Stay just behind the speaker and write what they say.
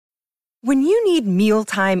When you need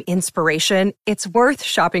mealtime inspiration, it's worth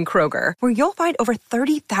shopping Kroger, where you'll find over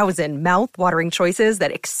 30,000 mouth-watering choices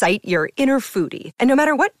that excite your inner foodie. And no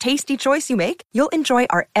matter what tasty choice you make, you'll enjoy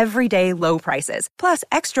our everyday low prices, plus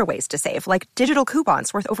extra ways to save, like digital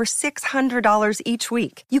coupons worth over $600 each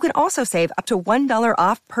week. You can also save up to $1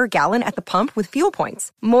 off per gallon at the pump with fuel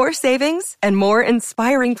points. More savings and more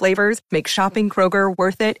inspiring flavors make shopping Kroger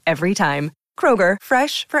worth it every time. Kroger,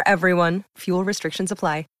 fresh for everyone. Fuel restrictions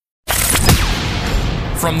apply.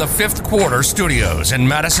 From the Fifth Quarter Studios in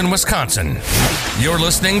Madison, Wisconsin, you're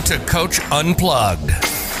listening to Coach Unplugged.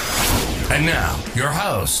 And now, your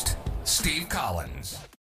host, Steve Collins.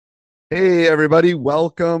 Hey, everybody.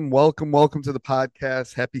 Welcome to the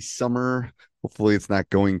podcast. Happy summer. Hopefully it's not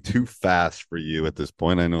going too fast for you at this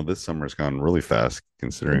point. I know this summer's gone really fast,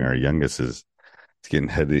 considering our youngest is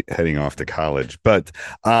heading off to college. But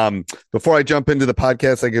before I jump into the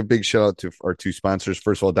podcast, I give a big shout out to our two sponsors.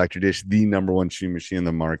 First of all, Dr. Dish, the number one shoe machine in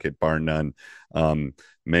the market, bar none.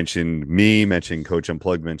 Mention me, mention Coach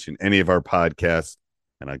Unplugged, mention any of our podcasts,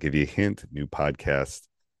 and I'll give you a hint: new podcast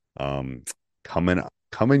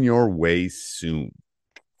coming your way soon.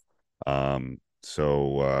 Yeah,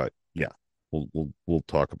 we'll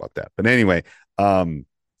talk about that. But anyway,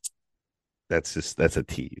 that's a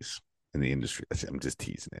tease in the industry. I'm just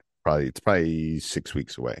teasing it. It's probably 6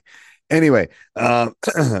 weeks away. Anyway,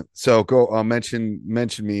 so go mention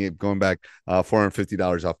me going back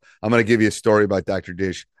 $450 off. I'm going to give you a story about Dr.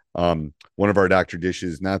 Dish. One of our Dr.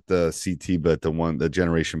 Dishes, not the CT, but the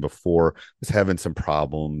generation before, was having some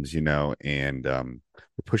problems, and we're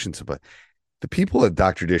pushing some. But the people at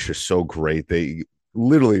Dr. Dish are so great. They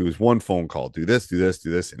literally, it was one phone call, do this,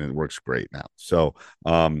 and it works great now. So,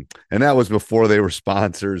 and that was before they were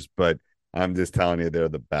sponsors, but I'm just telling you, they're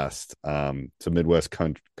the best. It's a Midwest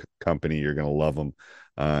company. You're going to love them.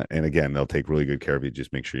 And again, they'll take really good care of you.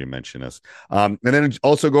 Just make sure you mention us. And then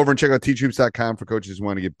also go over and check out teachhoops.com for coaches who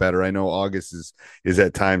want to get better. I know August is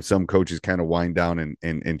that time. Some coaches kind of wind down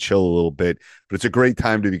and chill a little bit, but it's a great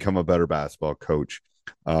time to become a better basketball coach.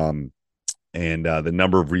 And the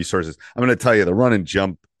number of resources, I'm going to tell you, the run and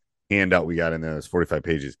jump handout we got in there is 45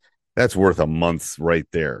 pages. That's worth a month's right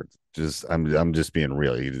there. I'm just being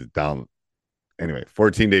real. You just down. Anyway,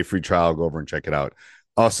 14-day free trial. Go over and check it out.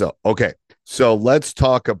 Also, okay, so let's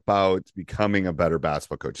talk about becoming a better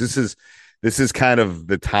basketball coach. This is kind of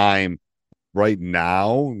the time right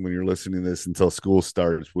now when you're listening to this until school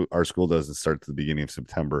starts. Our school doesn't start at the beginning of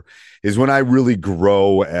September, is when I really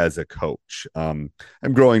grow as a coach. I'm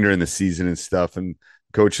growing during the season and stuff, and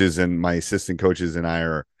coaches and my assistant coaches and I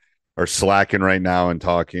are slacking right now and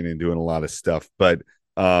talking and doing a lot of stuff. But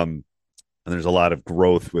and there's a lot of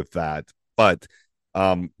growth with that. But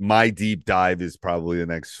my deep dive is probably the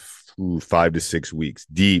next 5 to 6 weeks.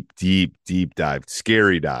 Deep dive,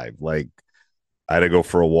 scary dive. Like, I had to go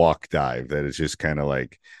for a walk dive. That is just kind of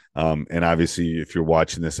like, and obviously if you're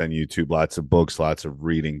watching this on YouTube, lots of books, lots of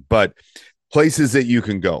reading, but places that you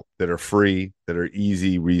can go that are free, that are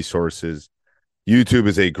easy resources. YouTube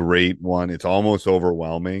is a great one. It's almost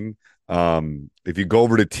overwhelming. If you go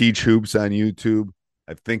over to Teach Hoops on YouTube,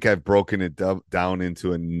 I think I've broken it down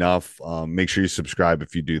into enough. Make sure you subscribe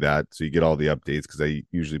if you do that, so you get all the updates, because I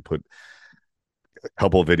usually put a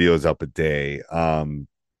couple of videos up a day.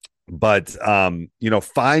 But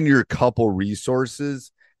find your couple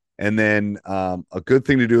resources, and then a good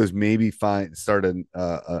thing to do is maybe start a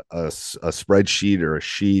spreadsheet or a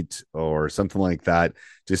sheet or something like that,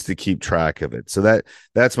 just to keep track of it. So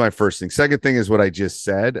that's my first thing. Second thing is what I just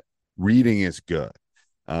said. Reading is good.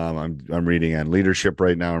 I'm reading on leadership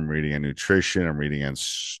right now. I'm reading on nutrition. I'm reading on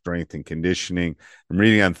strength and conditioning. I'm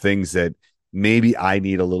reading on things that maybe I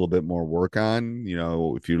need a little bit more work on.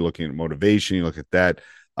 If you're looking at motivation, you look at that.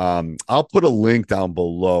 I'll put a link down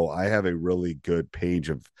below. I have a really good page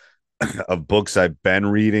of books I've been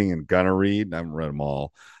reading and gonna read. I haven't read them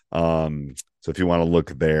all. So if you want to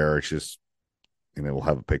look there, it's just, we'll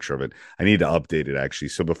have a picture of it. I need to update it, actually.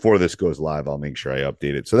 So before this goes live, I'll make sure I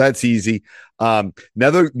update it. So that's easy.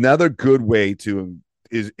 Another good way to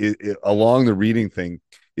is along the reading thing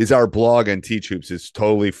is our blog on Teach Hoops. It's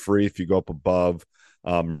totally free if you go up above.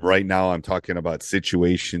 Right now I'm talking about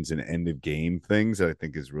situations and end of game things that I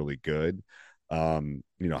think is really good. How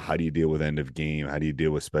do you deal with end of game? How do you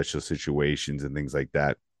deal with special situations and things like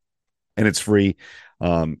that? And it's free.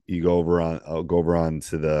 You go over on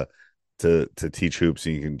to Teach Hoops,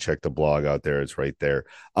 and you can check the blog out there. It's right there.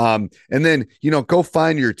 And then, go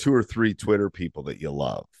find your 2 or 3 Twitter people that you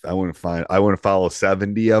love. I want to follow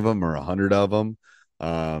 70 of them or 100 of them.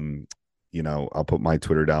 I'll put my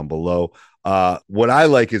Twitter down below. What I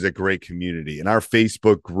like is a great community. In our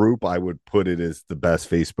Facebook group, I would put it as the best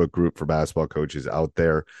Facebook group for basketball coaches out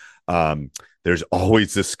there. There's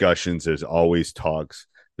always discussions. There's always talks.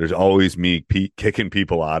 There's always me kicking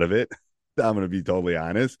people out of it. I'm going to be totally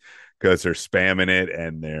honest, because they're spamming it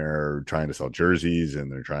and they're trying to sell jerseys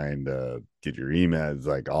and they're trying to get your emails,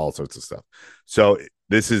 like all sorts of stuff. So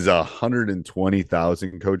this is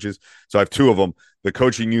 120,000 coaches. So I have two of them. The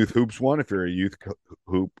Coaching Youth Hoops one, if you're a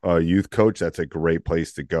youth coach, that's a great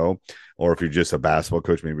place to go. Or if you're just a basketball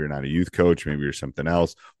coach, maybe you're not a youth coach, maybe you're something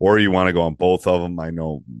else, or you want to go on both of them. I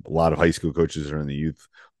know a lot of high school coaches are in the youth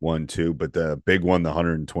one too, but the big one, the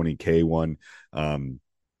 120K one,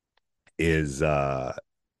 is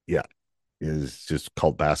just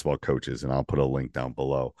called Basketball Coaches, and I'll put a link down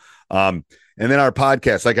below. And then our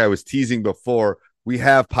podcast, like I was teasing before, we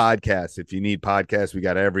have podcasts. If you need podcasts, we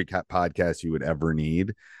got every podcast you would ever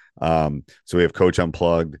need. So we have Coach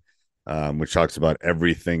Unplugged, which talks about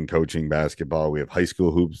everything coaching basketball. We have High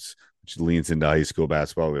School Hoops, which leans into high school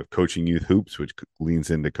basketball. We have Coaching Youth Hoops, which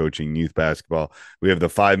leans into coaching youth basketball. We have the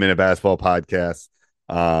 5-Minute Basketball Podcast,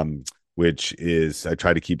 which is, I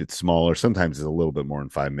try to keep it smaller. Sometimes it's a little bit more than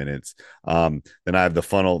 5 minutes. Then I have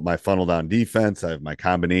my funnel down defense. I have my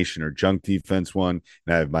combination or junk defense one,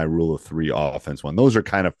 and I have my rule of 3 offense one. Those are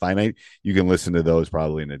kind of finite. You can listen to those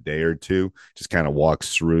probably in a day or two. Just kind of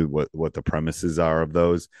walks through what the premises are of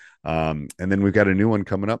those. And then we've got a new one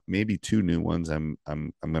coming up, maybe 2 new ones. I'm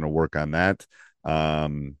going to work on that.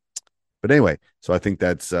 But anyway, so I think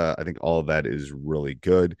I think all of that is really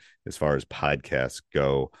good as far as podcasts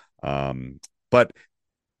go. But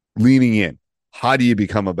leaning in, how do you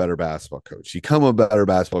become a better basketball coach? You become a better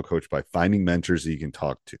basketball coach by finding mentors that you can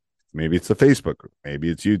talk to. Maybe it's a Facebook group,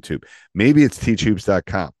 maybe it's YouTube, maybe it's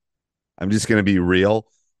teachhoops.com. I'm just going to be real.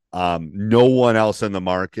 No one else in the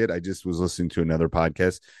market. I just was listening to another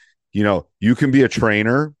podcast. You can be a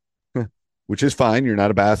trainer, which is fine. You're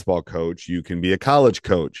not a basketball coach. You can be a college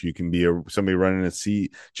coach. You can be somebody running a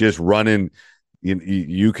seat, just running.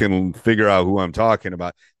 You can figure out who I'm talking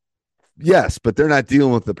about. Yes, but they're not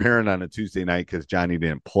dealing with the parent on a Tuesday night because Johnny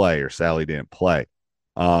didn't play or Sally didn't play.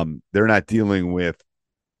 They're not dealing with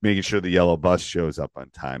making sure the yellow bus shows up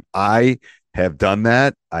on time. I have done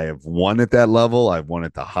that. I have won at that level. I've won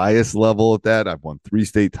at the highest level at that. I've won 3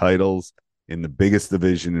 state titles in the biggest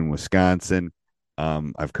division in Wisconsin.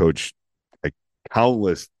 I've coached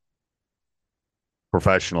countless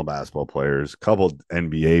professional basketball players, a couple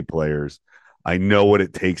NBA players. I know what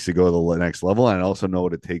it takes to go to the next level, and I also know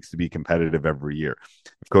what it takes to be competitive every year.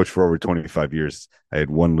 I've coached for over 25 years. I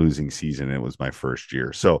had 1 losing season, and it was my first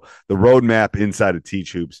year. So the roadmap inside of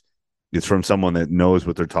Teach Hoops is from someone that knows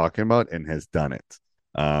what they're talking about and has done it.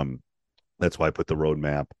 That's why I put the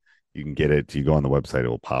roadmap. You can get it. You go on the website, it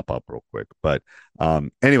will pop up real quick. But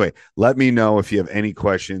anyway, let me know if you have any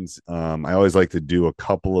questions. I always like to do a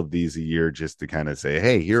couple of these a year just to kind of say,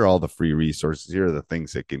 hey, here are all the free resources. Here are the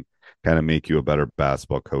things that can kind of make you a better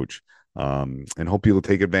basketball coach, and hope you'll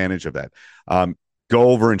take advantage of that. Go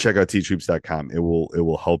over and check out teachhoops.com. It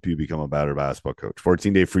will help you become a better basketball coach.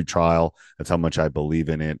 14-day free trial. That's how much I believe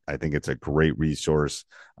in it. I think it's a great resource.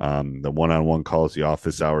 The one-on-one calls, the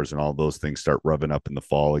office hours, and all those things start rubbing up in the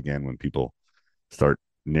fall again when people start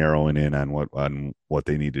narrowing in on what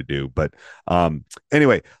they need to do. But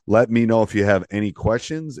anyway, let me know if you have any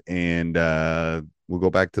questions, and we'll go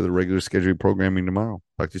back to the regular scheduled programming tomorrow.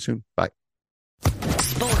 Talk to you soon. Bye.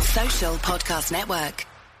 Sports Social Podcast Network.